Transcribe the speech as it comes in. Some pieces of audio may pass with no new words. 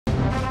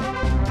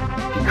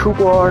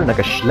Kubor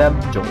nakaslem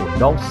jong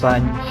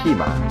unongsan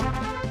Hima.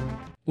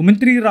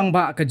 Menteri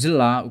Rangba ke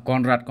jela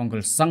Conrad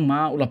kongkel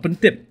Sangma ula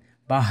pentip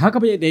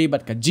bahaka bayai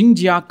debat ke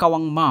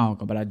Jingkawang mau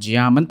kepada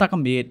jia mentak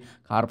kembit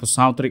ke arpu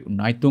sautrik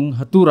unaitung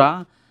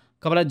hatura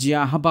kepada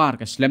jia habar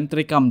ke slem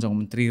trikam jong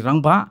Menteri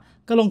Rangba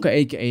kalong ke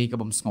ke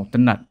bom sengau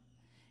tenat.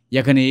 Ya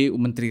kini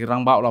Menteri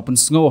Rangba ula pen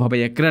sengau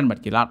habaya keren bat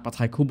kilat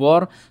patai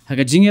kubor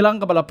haga jingilang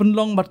kepada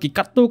penlong bat ki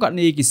katu kat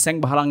ni ki seng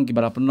bahalang ki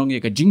bala penlong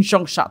ya ke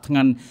jingsong syak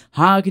tengan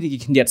ha kini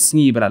ki kendiat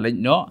sengi bala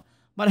lenyo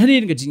bat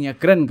hadin ke jingya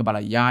keren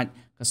kepada yat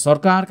ke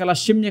sorkar kala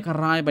shimnya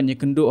karai banyak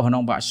kenduk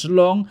hanong ba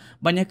selong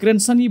banyak keren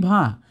sani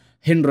bha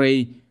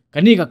Henry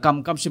kani ka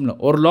kam shim no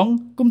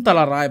orlong kum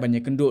talarai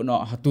banyak kenduk no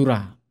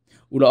hatura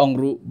ula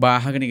ongru ba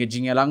ha kani ke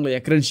jingelang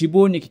ya keren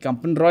shibun ki kam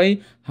penroi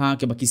ha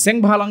ke baki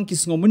seng bahalang ki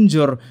sngo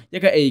munjur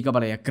ya ka ka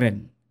bala ya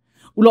keren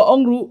ula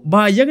ongru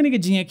ba ya kani ke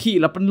jingya ki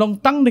la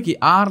penlong tang de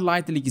ki ar lai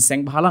teli ki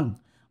seng bahalang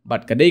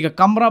bat kadai ka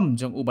kamram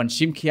jong uban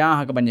shim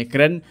khia ha ka banyak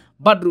keren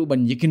badru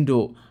ban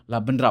yikindo la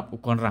benrap u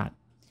Conrad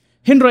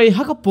Henry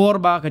hakapor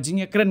ba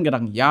kajingnya keren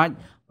gadang yaj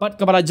bat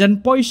kabala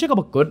jan poi sya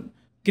kabakut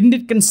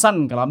kindit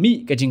kensan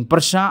kalami kajing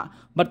persya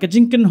bat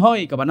kajing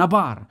kenhoi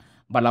kabanabar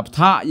balap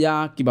tha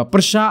ya kiba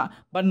persya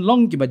ban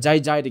long kiba jai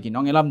jai de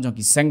kinong elam jong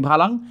ki seng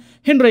bhalang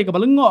Henry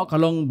kabalengo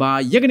kalong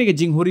ba yagni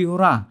kajing huri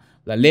hura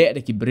la le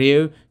de ki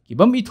Briew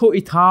kibam Ithuh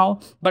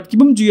bat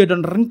kibam juya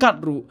dan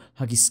rengkat ru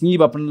hagi sngi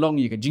ba penlong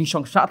ya kajing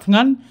shong sya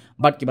thangan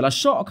bat kibala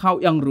syok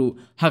khau yang ru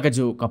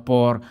hagajo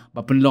kapor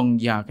ba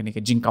penlong ya kani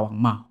kajing kawang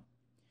mau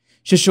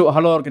Shushu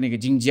halor kini ke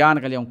jingjian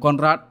kali yang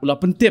Conrad ula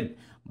pentip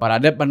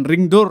baradep ban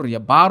ringdur ya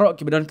barok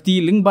ki badan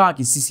kti lingba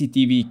ki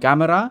CCTV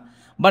kamera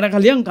bana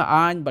kaliang ka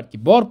an bat ki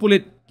bor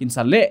pulit kin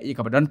sale ya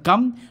ka badan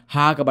kam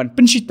ha ka ban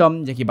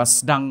penshitam ya ki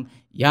basdang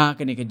ya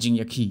kini ke jing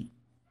yaki.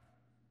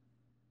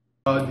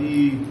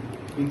 The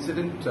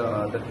incident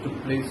that took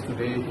place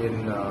today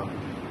in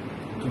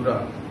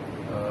Tura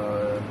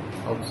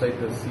outside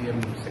the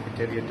CM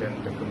Secretariat and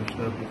the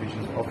Commissioner of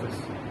Provisions Office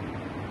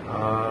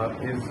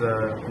is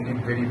indeed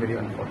very, very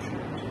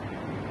unfortunate.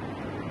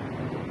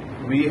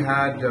 We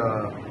had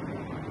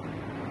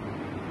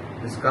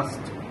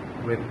discussed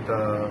with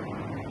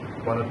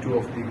one or two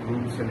of the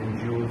groups and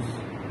NGOs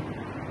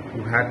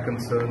who had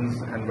concerns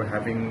and were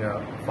having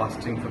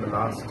fasting for the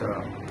last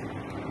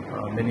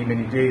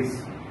many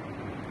days.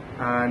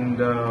 And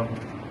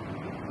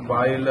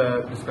while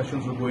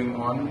discussions were going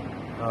on,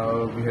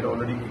 we had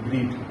already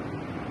agreed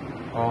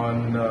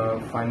on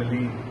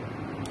finally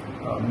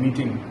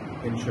meeting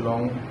in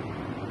Shillong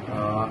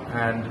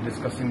and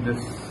discussing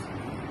this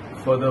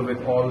further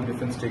with all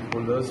different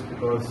stakeholders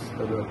because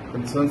the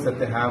concerns that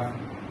they have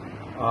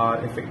are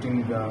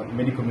affecting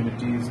many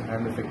communities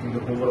and affecting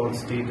the overall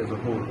state as a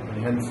whole,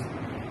 and hence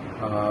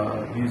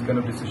these kind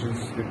of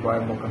decisions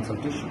require more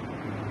consultation.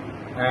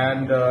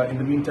 And in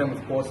the meantime,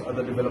 of course,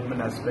 other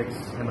development aspects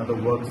and other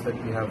works that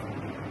we have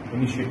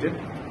initiated,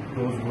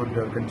 those would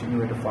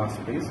continue at a fast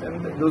pace,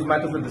 and those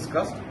matters were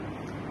discussed.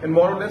 And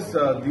more or less,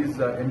 these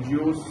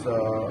NGOs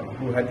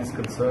who had these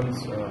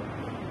concerns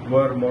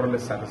were more or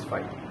less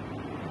satisfied.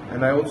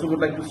 And I also would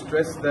like to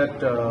stress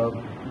that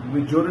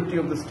majority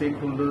of the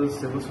stakeholders,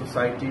 civil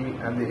society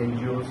and the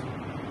NGOs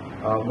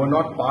were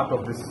not part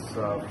of this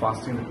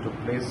fasting that took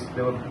place.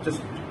 There were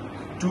just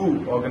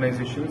 2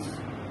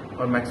 organizations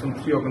or maximum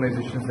 3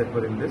 organizations that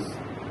were in this,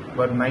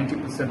 but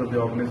 90% of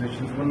the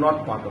organizations were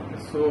not part of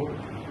this. So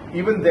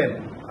even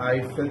then,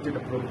 I felt it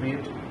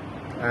appropriate.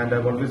 And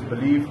I've always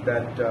believed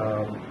that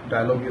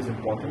dialogue is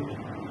important,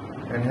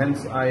 and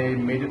hence I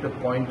made it a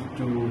point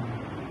to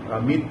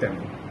meet them,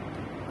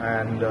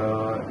 and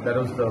that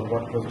was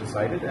what was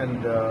decided.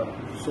 And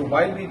so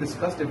while we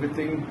discussed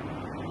everything,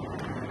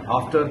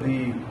 after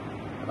the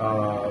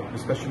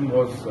discussion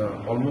was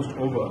almost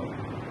over,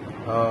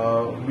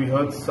 we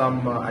heard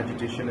some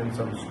agitation and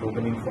some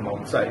sloganing from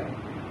outside,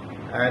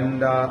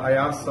 and I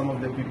asked some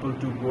of the people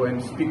to go and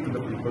speak to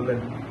the people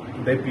and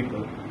to their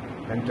people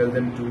and tell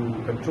them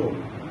to control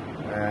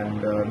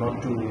and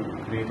not to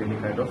create any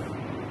kind of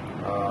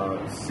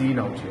scene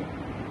out here.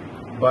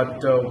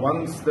 But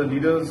once the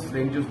leaders, the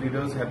NGOs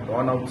leaders had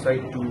gone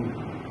outside to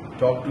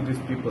talk to these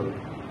people,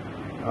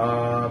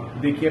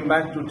 they came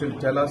back to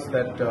tell us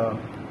that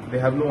they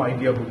have no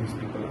idea who these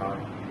people are.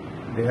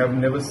 They have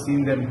never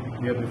seen them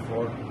here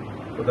before.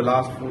 For the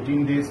last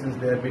 14 days since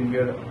they have been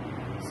here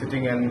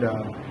sitting and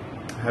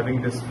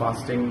having this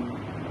fasting,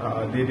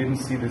 they didn't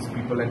see these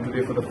people, and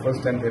today for the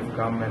first time they've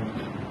come, and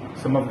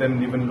some of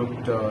them even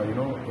looked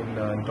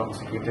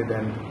intoxicated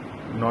and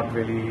not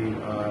really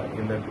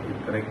in the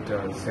correct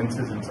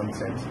senses in some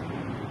sense.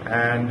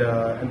 And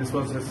this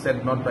was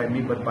said not by me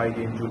but by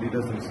the NGO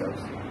leaders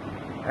themselves.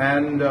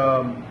 And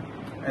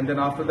then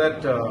after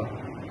that,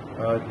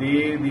 the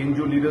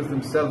NGO leaders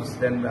themselves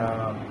then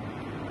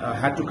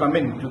had to come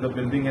in to the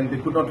building, and they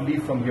could not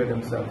leave from here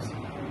themselves.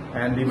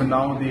 And even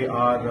now they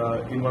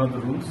are in one of the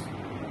rooms.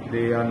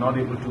 They are not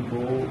able to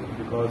go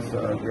because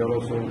they are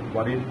also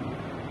worried,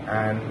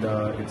 and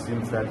it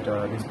seems that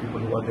these people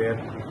who are there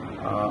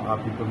are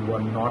people who are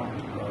not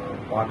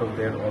part of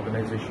their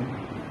organization.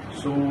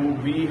 So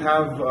we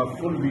have a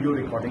full video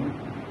recording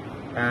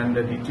and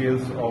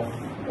details of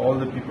all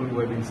the people who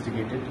have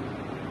instigated,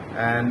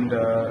 and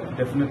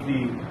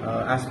definitely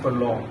as per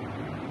law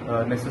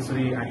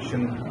necessary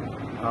action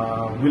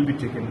will be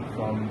taken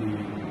from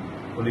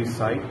the police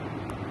side.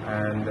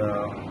 And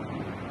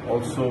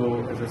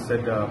also, as I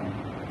said,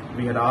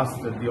 we had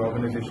asked the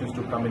organizations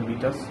to come and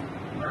meet us,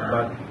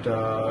 but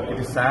it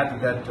is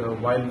sad that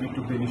while we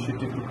took the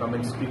initiative to come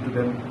and speak to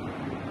them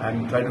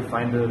and try to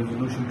find a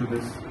resolution to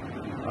this,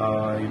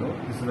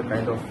 this is the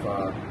kind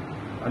of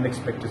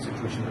unexpected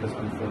situation that has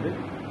unfolded.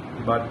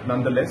 But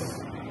nonetheless,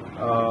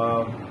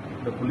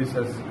 the police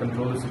has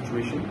controlled the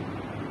situation.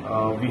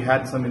 We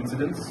had some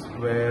incidents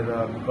where,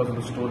 because of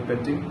the store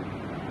pelting,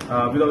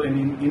 without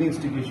any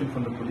instigation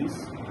from the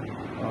police,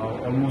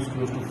 almost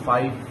close to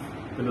 5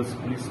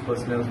 police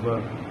personnel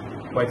were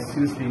quite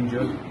seriously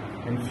injured,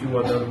 and few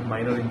other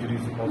minor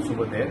injuries also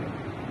were there.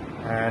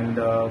 And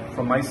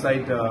from my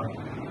side,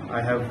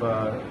 I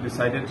have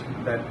decided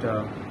that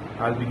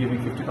I'll be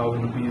giving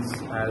 50,000 rupees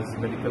as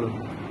medical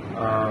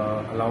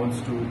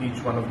allowance to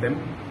each one of them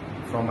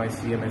from my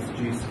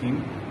CMSG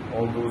scheme.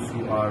 All those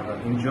who are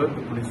injured,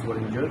 the police who are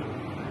injured,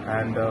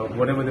 and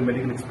whatever the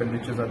medical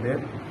expenditures are there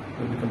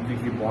will be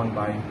completely borne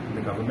by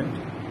the government.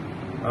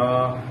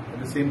 At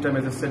the same time,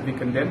 as I said, we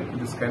condemn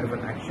this kind of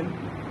an action,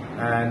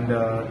 and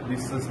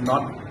this is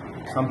not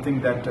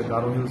something that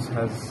Garo Hills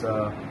has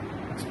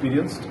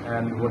experienced,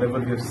 and whatever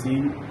we have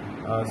seen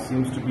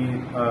seems to be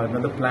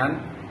another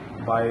plan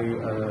by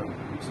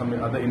some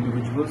other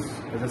individuals.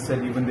 As I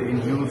said, even the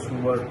NGOs who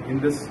were in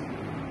this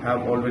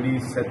have already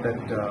said that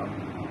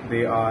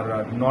they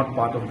are not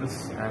part of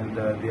this, and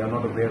they are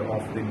not aware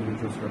of the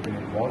individuals who have been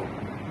involved.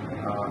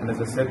 And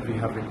as I said, we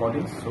have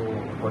recordings, so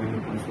accordingly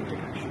police will take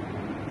action.